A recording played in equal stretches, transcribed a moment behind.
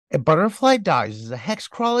A Butterfly Dies is a hex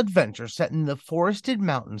crawl adventure set in the forested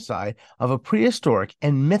mountainside of a prehistoric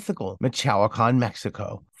and mythical Michoacan,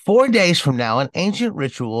 Mexico. 4 days from now, an ancient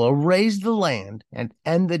ritual will erase the land and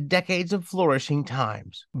end the decades of flourishing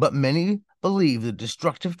times. But many believe the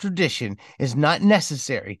destructive tradition is not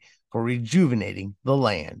necessary for rejuvenating the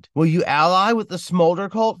land. Will you ally with the Smolder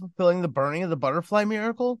cult fulfilling the burning of the butterfly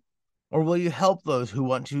miracle? Or will you help those who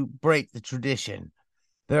want to break the tradition?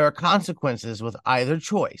 There are consequences with either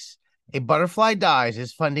choice. A Butterfly Dies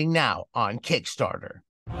is funding now on Kickstarter.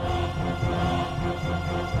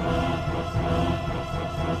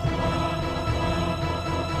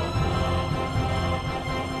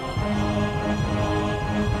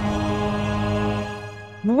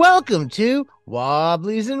 Welcome to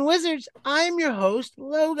Wobblies and Wizards. I'm your host,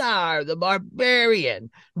 Logar the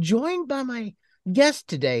Barbarian, joined by my guest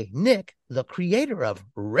today, Nick, the creator of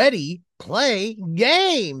Ready Play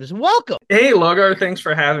Games. Welcome. Hey, Logar, thanks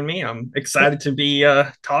for having me. I'm excited to be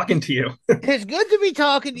talking to you. It's good to be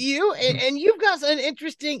talking to you, and you've got an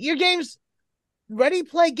interesting, your games, Ready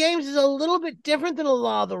Play Games is a little bit different than a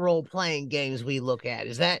lot of the role-playing games we look at.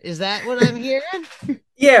 Is that what I'm hearing?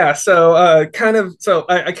 Yeah, so I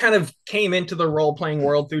kind of came into the role-playing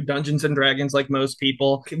world through Dungeons and Dragons like most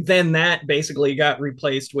people. Then that basically got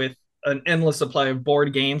replaced with an endless supply of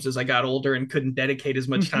board games as I got older and couldn't dedicate as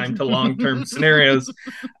much time to long-term scenarios.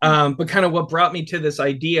 But kind of what brought me to this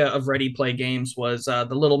idea of Ready Play Games was the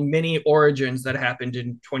little mini origins that happened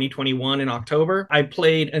in 2021 in October. I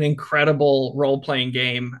played an incredible role-playing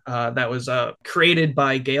game that was created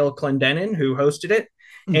by Gail Clendenin, who hosted it.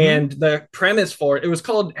 And the premise for it was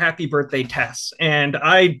called Happy Birthday Tess. And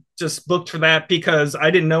I just booked for that because I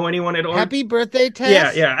didn't know anyone at Origins. Happy Birthday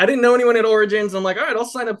Tess? Yeah. I didn't know anyone at Origins. I'm like, all right, I'll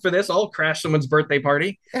sign up for this. I'll crash someone's birthday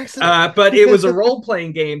party. Excellent. But it was a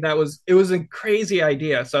role-playing game it was a crazy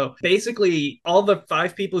idea. So basically, all the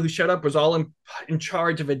 5 people who showed up was all in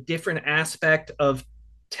charge of a different aspect of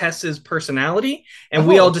Tess's personality. And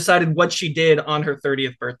we all decided what she did on her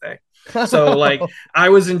 30th birthday. So like I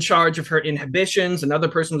was in charge of her inhibitions, another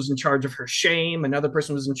person was in charge of her shame, another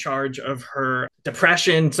person was in charge of her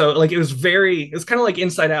depression. So like it was kind of like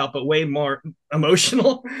Inside Out, but way more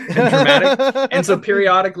emotional and dramatic. And so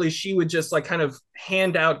periodically she would just like kind of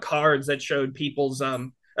hand out cards that showed people's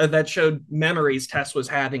that showed memories Tess was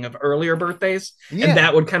having of earlier birthdays. Yeah. And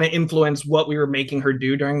that would kind of influence what we were making her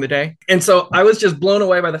do during the day. And so I was just blown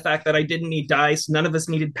away by the fact that I didn't need dice. None of us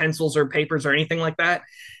needed pencils or papers or anything like that.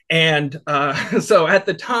 And so at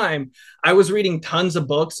the time, I was reading tons of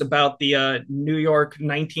books about the New York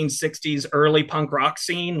 1960s early punk rock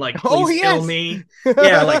scene, like Please Kill Me.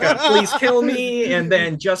 Yeah, like Please Kill Me. And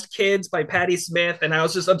then Just Kids by Patti Smith. And I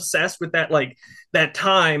was just obsessed with that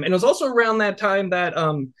time. And it was also around that time that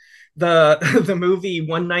the movie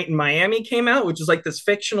One Night in Miami came out, which is like this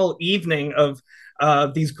fictional evening of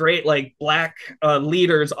these great like black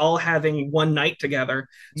leaders all having one night together.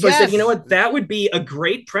 So yes. I said, you know what, that would be a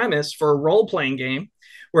great premise for a role-playing game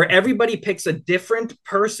where everybody picks a different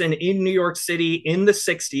person in New York City in the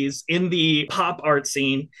 60s in the pop art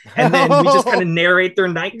scene, and then we just kind of narrate their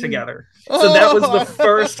night together. So that was the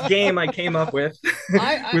first game I came up with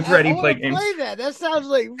with Ready Play Games. Play that. That sounds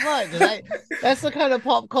like fun. That's the kind of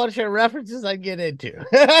pop culture references I get into.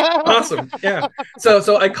 Awesome. Yeah.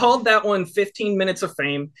 So I called that one 15 Minutes of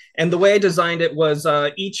Fame. And the way I designed it was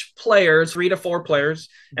each player, 3 to 4 players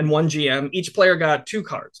and 1 GM, each player got 2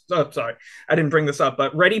 cards. Oh, sorry, I didn't bring this up,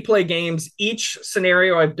 but Ready Play Games, each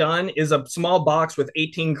scenario I've done is a small box with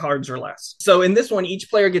 18 cards or less. So in this one,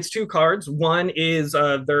 each player gets 2 cards. One is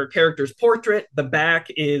their character's portrait. The back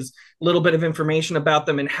is a little bit of information about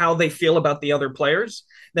them and how they feel about the other players.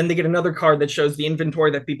 Then they get another card that shows the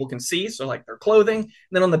inventory that people can see, so like their clothing. And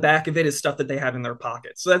then on the back of it is stuff that they have in their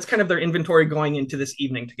pockets. So that's kind of their inventory going into this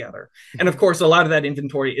evening together. And of course, a lot of that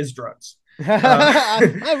inventory is drugs.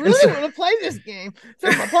 I really want to play this game.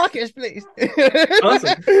 Fill my pockets, please.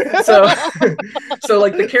 Awesome. So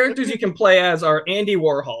like the characters you can play as are Andy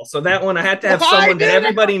Warhol. So that one I had to have someone that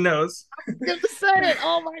everybody knows. I was gonna say it.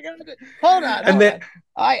 Oh my god! Hold on.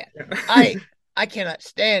 I cannot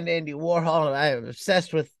stand Andy Warhol, and I am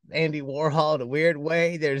obsessed with Andy Warhol in a weird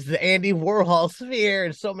way. There's the Andy Warhol sphere,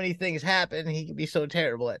 and so many things happen. He can be so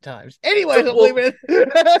terrible at times. Anyway,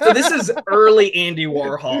 so this is early Andy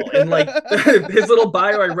Warhol, and like his little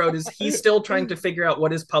bio I wrote is he's still trying to figure out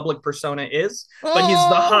what his public persona is, but he's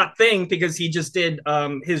the hot thing because he just did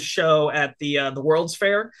his show at the World's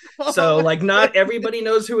Fair. So like not everybody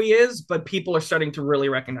knows who he is, but people are starting to really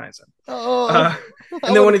recognize him.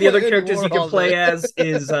 And then one of the other characters you can play as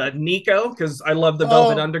is Nico, because I love the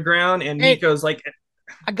Velvet Underground, and Nico's like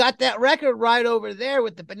I got that record right over there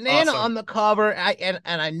with the banana Awesome. on the cover. And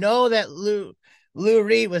I know that Lou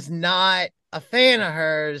Reed was not a fan of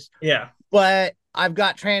hers, Yeah. but I've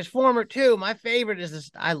got Transformer too. My favorite is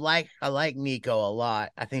this. I like Nico a lot.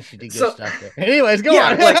 I think she did good So stuff there. Anyways, go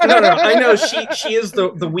yeah, on. like no, I know she is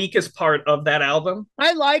the weakest part of that album.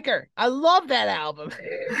 I like her. I love that album.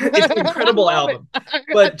 It's an I incredible love album. it.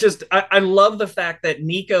 But just I love the fact that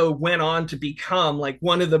Nico went on to become like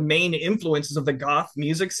one of the main influences of the goth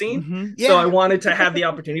music scene. So Yeah. I wanted to have the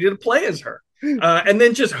opportunity to play as her. And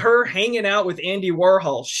then just her hanging out with Andy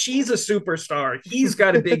Warhol. She's a superstar. He's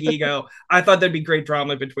got a big ego. I thought that'd be great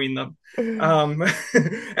drama between them.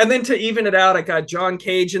 And then to even it out, I got John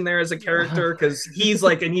Cage in there as a character because he's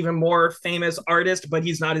like an even more famous artist, but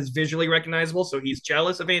he's not as visually recognizable. So he's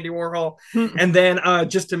jealous of Andy Warhol. And then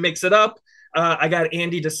just to mix it up, I got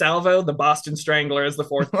Andy DeSalvo, the Boston Strangler, as the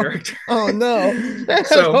fourth character. Oh no, that's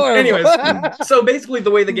So, horrible. anyways, so basically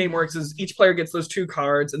the way the game works is each player gets those 2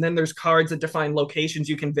 cards, and then there's cards that define locations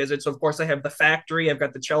you can visit. So, of course, I have the factory, I've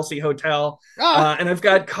got the Chelsea Hotel, and I've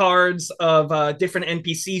got cards of different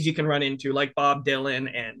NPCs you can run into, like Bob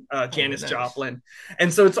Dylan and Janis Joplin.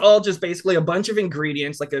 And so it's all just basically a bunch of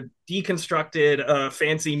ingredients, like a deconstructed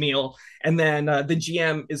fancy meal. And then the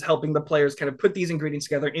GM is helping the players kind of put these ingredients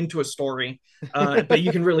together into a story, but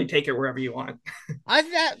you can really take it wherever you want. I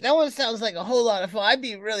thought that one sounds like a whole lot of fun. I'd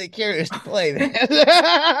be really curious to play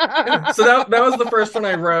that. So that was the first one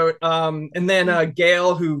I wrote. And then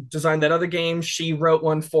Gail, who designed that other game, she wrote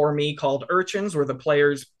one for me called Urchins, where the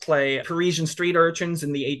players play Parisian street urchins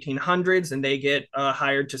in the 1800s, and they get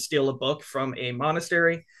hired to steal a book from a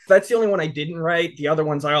monastery. That's the only one I didn't write. The other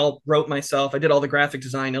ones I all wrote myself. I did all the graphic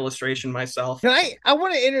design, illustration myself. Can I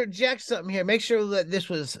want to interject something here. Make sure that this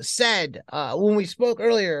was said when we spoke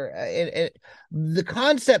earlier. The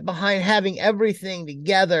concept behind having everything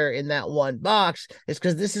together in that one box is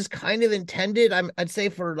because this is kind of intended, I'd say,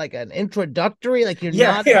 for like an introductory, like you're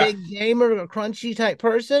not a big gamer or a crunchy type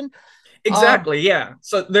person. Exactly, yeah.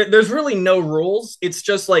 So there's really no rules. It's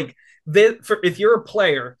just like this, if you're a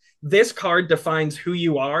player, this card defines who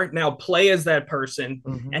you are. Now play as that person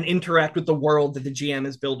and interact with the world that the GM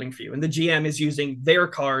is building for you. And the GM is using their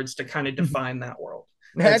cards to kind of define that world.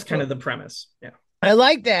 That's kind of the premise. Yeah. I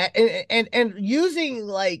like that. And using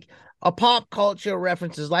like a pop culture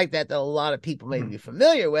references like that a lot of people may be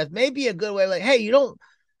familiar with, may be a good way. Like, hey,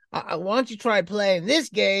 why don't you try playing this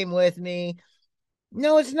game with me?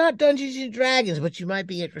 No, it's not Dungeons and Dragons, but you might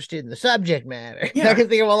be interested in the subject matter. Yeah. I can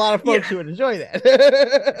think of a lot of folks who would enjoy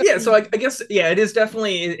that. Yeah, so I guess, it is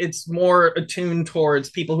definitely, it's more attuned towards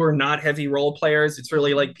people who are not heavy role players. It's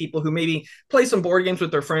really like people who maybe play some board games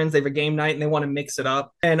with their friends, they have a game night and they want to mix it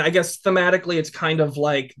up. And I guess thematically, it's kind of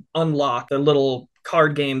like Unlock, the little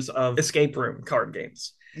card games of escape room card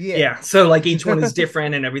games. Yeah. So like each one is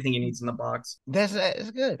different and everything you need in the box. That's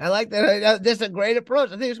good. I like that. That's a great approach.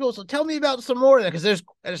 I think it's cool. So tell me about some more of that, because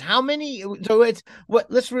there's how many. So it's what.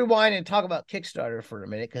 Let's rewind and talk about Kickstarter for a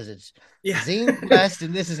minute, because it's Zine Quest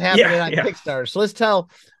and this is happening on Kickstarter. So let's tell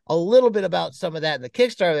a little bit about some of that in the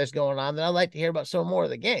Kickstarter that's going on. Then I'd like to hear about some more of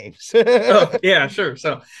the games. Oh, yeah, sure.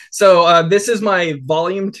 So this is my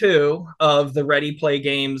volume 2 of the Ready Play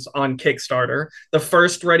games on Kickstarter. The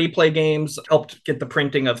first Ready Play games helped get the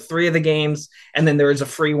printing of 3 of the games, and then there is a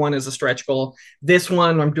free one as a stretch goal. This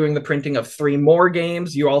one, I'm doing the printing of 3 more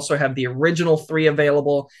games. You also have the original 3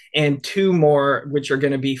 available and 2 more, which are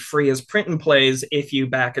going to be free as print and plays if you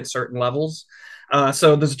back at certain levels.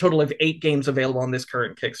 So there's a total of 8 games available on this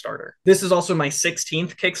current Kickstarter. This is also my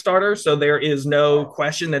 16th Kickstarter, so there is no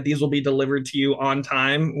question that these will be delivered to you on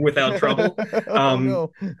time without trouble.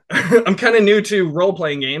 No. I'm kind of new to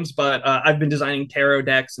role-playing games, but I've been designing tarot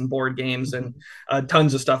decks and board games and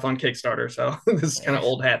tons of stuff on Kickstarter, so this is kind of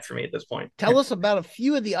old hat for me at this point. Tell us about a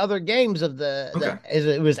few of the other games of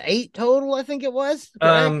it was 8 total, I think it was?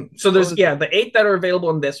 So there's, the 8 that are available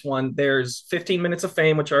in this one. There's 15 Minutes of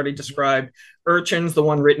Fame, which I already described. Urchins, the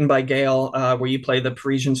one written by Gail, where you play the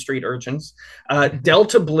Parisian street urchins.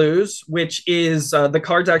 Delta Blues, which is the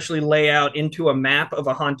cards actually lay out into a map of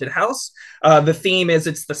a haunted house. The theme is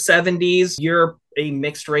it's the 70s. You're a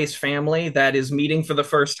mixed race family that is meeting for the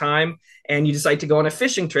first time, and you decide to go on a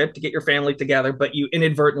fishing trip to get your family together, but you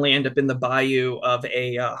inadvertently end up in the bayou of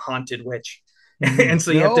a haunted witch. And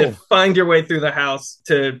so you have to find your way through the house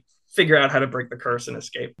to figure out how to break the curse and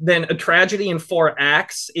escape. Then A Tragedy in 4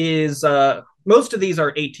 Acts is most of these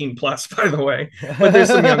are 18 plus, by the way, but there's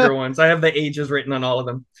some younger ones. I have the ages written on all of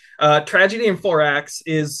them. Tragedy in 4 Acts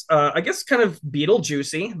is, I guess, kind of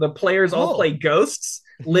Beetlejuicy. The players all play ghosts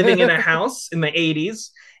living in a house in the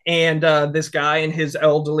 80s. and this guy and his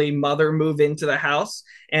elderly mother move into the house.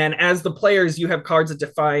 And as the players, you have cards that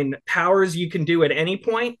define powers you can do at any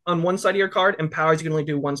point on one side of your card, and powers you can only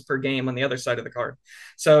do once per game on the other side of the card.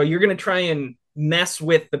 So you're going to try and mess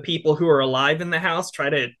with the people who are alive in the house, try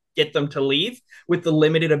to get them to leave with the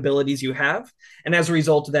limited abilities you have. And as a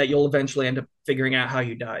result of that, you'll eventually end up figuring out how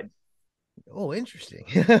you died. Oh, interesting.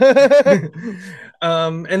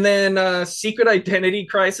 And then Secret Identity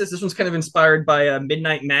Crisis. This one's kind of inspired by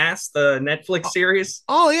Midnight Mass, the Netflix series.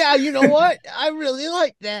 Oh yeah, you know what? I really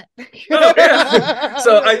like that. Oh, yeah.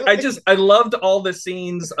 So I loved all the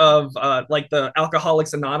scenes of like the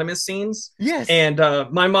Alcoholics Anonymous scenes. Yes. And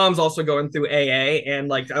my mom's also going through AA, and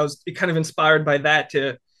like I was kind of inspired by that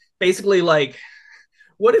to basically like,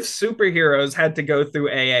 what if superheroes had to go through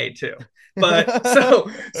AA too? But so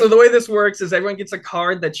the way this works is everyone gets a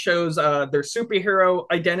card that shows their superhero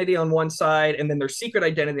identity on one side and then their secret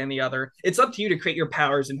identity on the other. It's up to you to create your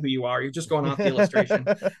powers and who you are. You're just going off the illustration.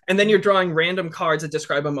 And then you're drawing random cards that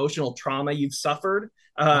describe emotional trauma you've suffered.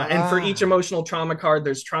 And for each emotional trauma card,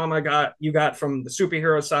 there's trauma you got from the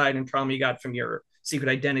superhero side and trauma you got from your secret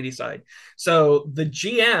identity side. So the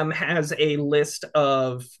GM has a list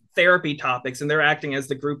of therapy topics, and they're acting as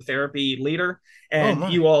the group therapy leader.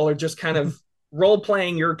 And you all are just kind of role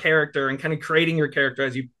playing your character and kind of creating your character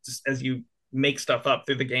as you make stuff up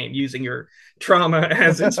through the game using your trauma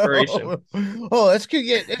as inspiration. This could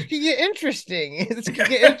get interesting. This could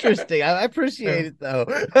get interesting. I appreciate it though.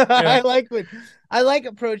 Yeah. I like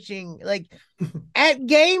approaching like at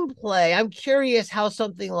gameplay. I'm curious how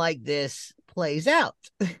something like this plays out.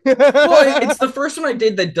 Well, it's the first one I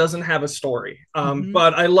did that doesn't have a story.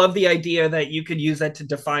 But I love the idea that you could use that to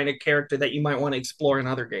define a character that you might want to explore in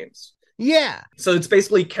other games. Yeah. So it's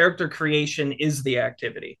basically character creation is the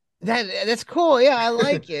activity. That's cool. Yeah, I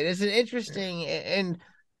like it. It's an interesting. And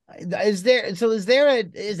is there a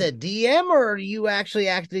DM, or are you actually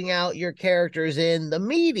acting out your characters in the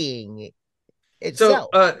meeting itself?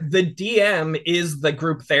 So the DM is the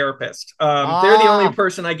group therapist. They're the only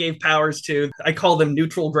person I gave powers to. I call them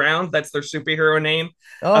Neutral Ground. That's their superhero name.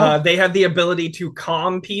 They have the ability to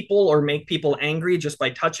calm people or make people angry just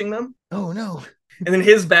by touching them. Oh, no. And then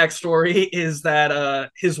his backstory is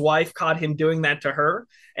that his wife caught him doing that to her,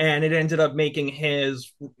 and it ended up making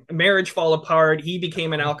his marriage fall apart. He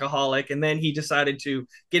became an alcoholic, and then he decided to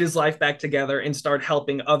get his life back together and start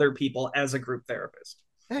helping other people as a group therapist.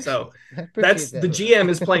 So that's the GM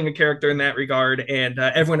is playing a character in that regard, and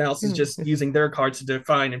everyone else is just using their cards to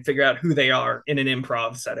define and figure out who they are in an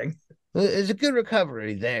improv setting. There's a good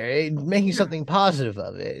recovery there, making something positive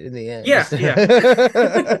of it in the end. Yeah.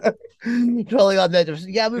 Totally on that.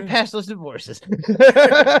 Yeah, we passed those divorces.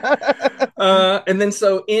 And then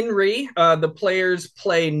so Inri, the players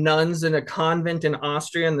play nuns in a convent in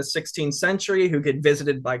Austria in the 16th century who get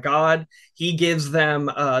visited by God. He gives them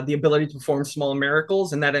the ability to perform small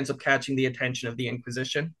miracles, and that ends up catching the attention of the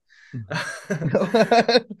Inquisition.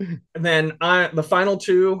 And then the final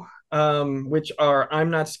two, which are I'm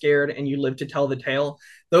Not Scared and You Live to Tell the Tale.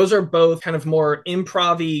 Those are both kind of more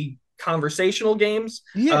improv-y conversational games.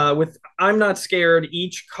 With I'm Not Scared,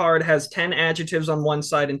 each card has 10 adjectives on one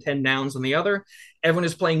side and 10 nouns on the other. Everyone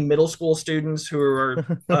is playing middle school students who are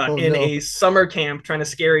a summer camp trying to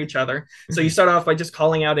scare each other. So you start off by just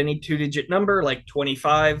calling out any two-digit number, like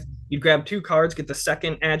 25. You grab two cards, get the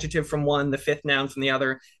second adjective from one, the fifth noun from the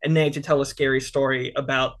other, and then to tell a scary story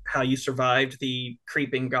about how you survived the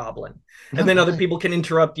creeping goblin. And then other people can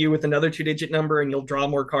interrupt you with another two-digit number, and you'll draw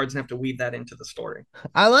more cards and have to weave that into the story.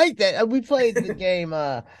 I like that. We played the game.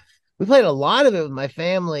 We played a lot of it with my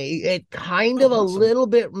family. It kind of awesome. A little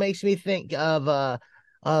bit makes me think of the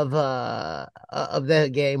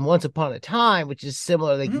game Once Upon a Time, which is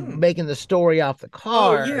similar, like making the story off the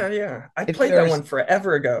card. Oh yeah. I played that one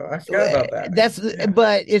forever ago. I forgot about that.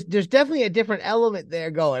 But there's definitely a different element there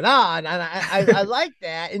going on, and I like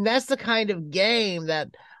that. And that's the kind of game that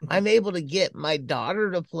I'm able to get my daughter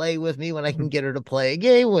to play with me when I can get her to play a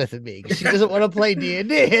game with me, because she doesn't want to play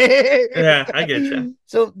D&D. Yeah, I get you.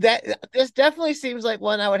 So this definitely seems like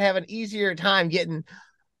one I would have an easier time getting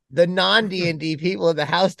the non-D&D people in the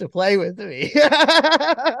house to play with me.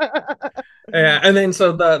 Yeah, and then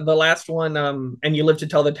so the last one, and You Live to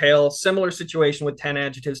Tell the Tale, similar situation with 10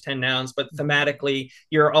 adjectives, 10 nouns, but thematically,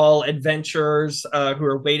 you're all adventurers who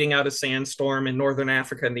are waiting out a sandstorm in northern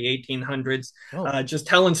Africa in the 1800s, just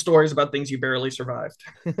telling stories about things you barely survived.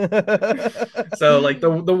 So like the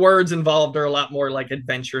words involved are a lot more like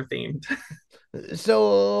adventure themed.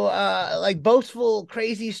 So, like boastful,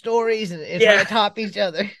 crazy stories and trying to Yeah, top each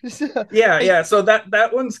other. So, yeah, I, yeah. So that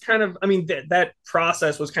one's kind of, I mean, that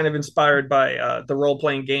process was kind of inspired by the role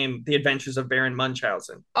playing game, The Adventures of Baron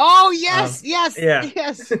Munchausen. oh Um, yes, yes, yeah,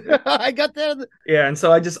 yes. I got that. yeah. And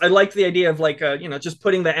so I liked the idea of like just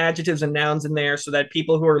putting the adjectives and nouns in there so that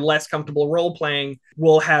people who are less comfortable role playing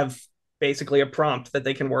will have basically a prompt that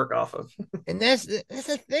they can work off of. And that's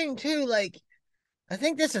a thing too. Like, I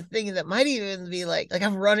think that's a thing that might even be like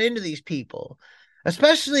I've run into these people,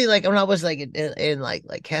 especially like when I was like in like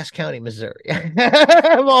Cass County, Missouri,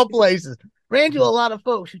 of all places. Ran to a lot of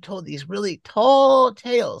folks who told these really tall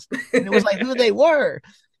tales, and it was like who they were.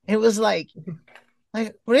 It was like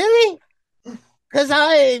really, because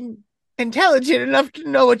I'm intelligent enough to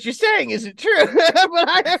know what you're saying isn't true,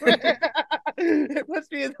 but it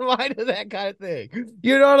puts me in the mind of that kind of thing.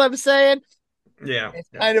 You know what I'm saying? Yeah, It's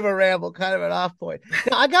yeah, kind of a ramble, kind of an off point.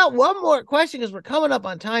 Now, I got one more question because we're coming up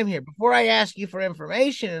on time here. Before I ask you for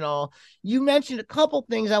information and all, you mentioned a couple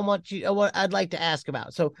things I'd like to ask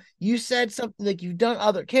about. So you said something like you've done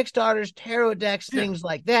other Kickstarters, tarot decks, yeah. things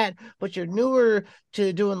like that, but you're newer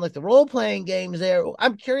to doing like the role playing games there.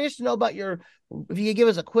 I'm curious to know about if you could give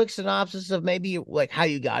us a quick synopsis of maybe like how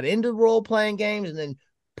you got into role playing games and then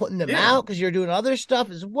putting them Yeah. out because you're doing other stuff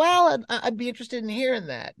as well. I'd be interested in hearing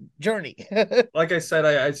that journey. Like I said,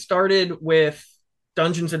 I started with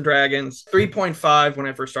Dungeons and Dragons 3.5 when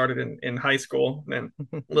I first started in high school, and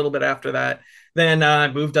a little bit after that. Then I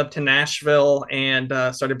moved up to Nashville and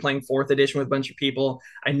started playing fourth edition with a bunch of people.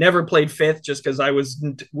 I never played fifth just because I was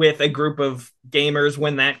with a group of gamers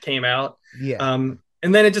when that came out. Yeah.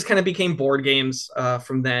 And then it just kind of became board games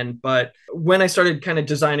from then. But when I started kind of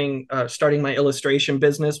starting my illustration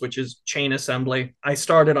business, which is chain assembly, I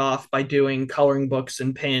started off by doing coloring books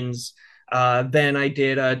and pins. Then I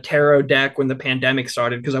did a tarot deck when the pandemic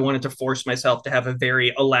started because I wanted to force myself to have a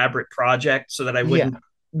very elaborate project so that I Yeah. wouldn't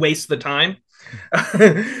waste the time.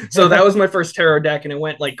 So that was my first tarot deck, and it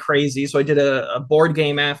went like crazy. So I did a board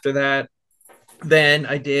game after that. Then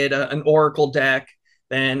I did an oracle deck.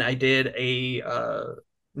 Then I did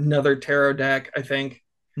another tarot deck. I think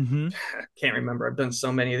Mm-hmm. I can't remember. I've done so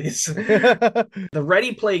many of these. The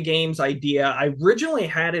Ready Play Games idea. I originally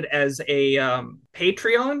had it as a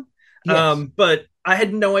Patreon, Yes. but I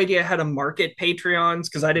had no idea how to market Patreons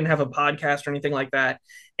because I didn't have a podcast or anything like that.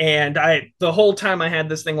 And the whole time I had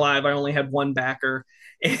this thing live, I only had one backer.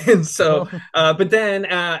 And so, but then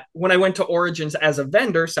when I went to Origins as a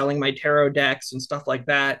vendor selling my tarot decks and stuff like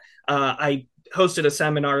that, I hosted a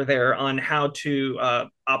seminar there on how to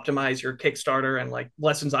optimize your Kickstarter and like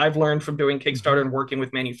lessons I've learned from doing Kickstarter Mm-hmm. and working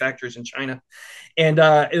with manufacturers in China. And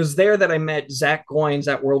it was there that I met Zach Goins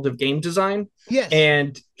at World of Game Design. Yes.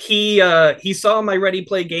 And he saw my Ready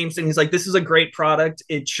Play Games and he's like, "This is a great product.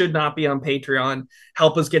 It should not be on Patreon.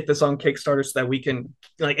 Help us get this on Kickstarter so that we can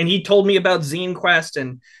like." And he told me about Zine Quest,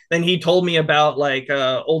 and then he told me about like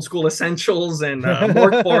Old School Essentials and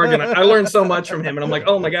Morkborg, and I learned so much from him. And I'm like,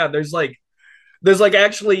 oh my god, there's like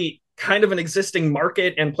actually kind of an existing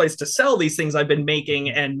market and place to sell these things I've been making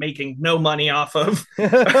and making no money off of.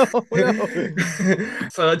 Oh, no.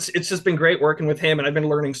 So it's just been great working with him, and I've been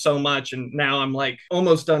learning so much. And now I'm like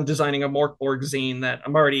almost done designing a Morkborg zine that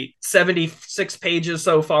I'm already 76 pages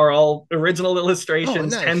so far, all original Oh,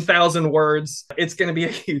 illustrations, nice. 10,000 words. It's going to be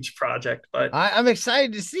a huge project, but I'm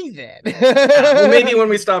excited to see well, maybe that. when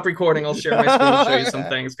we stop recording, I'll share my screen and show you some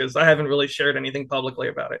things because I haven't really shared anything publicly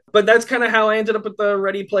about it. But that's kind of how I ended up with the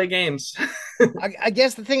Ready Play Games. I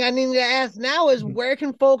guess the thing I need to ask now is where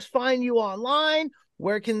can folks find you online?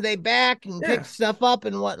 Where can they back and pick Yeah. stuff up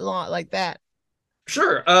and whatnot like that?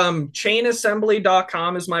 Sure.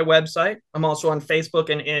 Chainassembly.com is my website. I'm also on Facebook,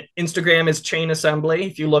 and Instagram is Chain Assembly.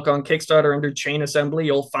 If you look on Kickstarter under Chain Assembly,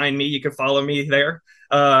 you'll find me. You can follow me there.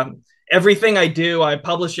 Everything I do, I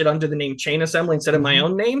publish it under the name Chain Assembly instead of my Mhm.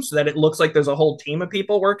 own name so that it looks like there's a whole team of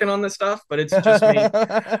people working on this stuff, but it's just me.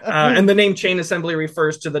 And the name Chain Assembly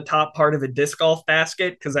refers to the top part of a disc golf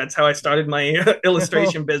basket because that's how I started my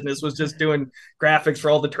illustration business, was just doing graphics for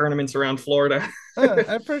all the tournaments around Florida. I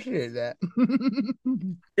appreciate that.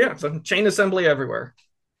 Yeah, so Chain Assembly everywhere.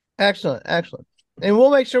 Excellent, excellent. And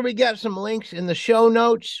we'll make sure we got some links in the show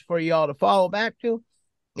notes for y'all to follow back to.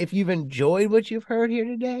 If you've enjoyed what you've heard here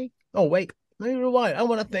today. Oh, wait, let me rewind. I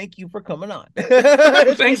want to thank you for coming on.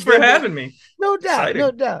 Thanks for having me. No doubt, no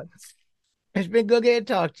Exciting. doubt. It's been good getting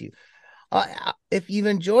to talk to you. If you've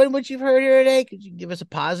enjoyed what you've heard here today, could you give us a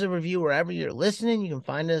positive review wherever you're listening? You can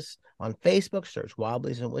find us on Facebook, search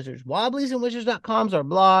Wobblies and Wizards. Wobbliesandwizards.com is our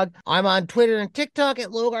blog. I'm on Twitter and TikTok at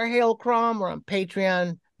Logar Hale Crom. We're on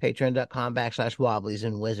Patreon, Patreon.com/Wobblies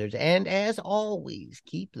and Wizards. And as always,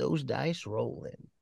 keep those dice rolling.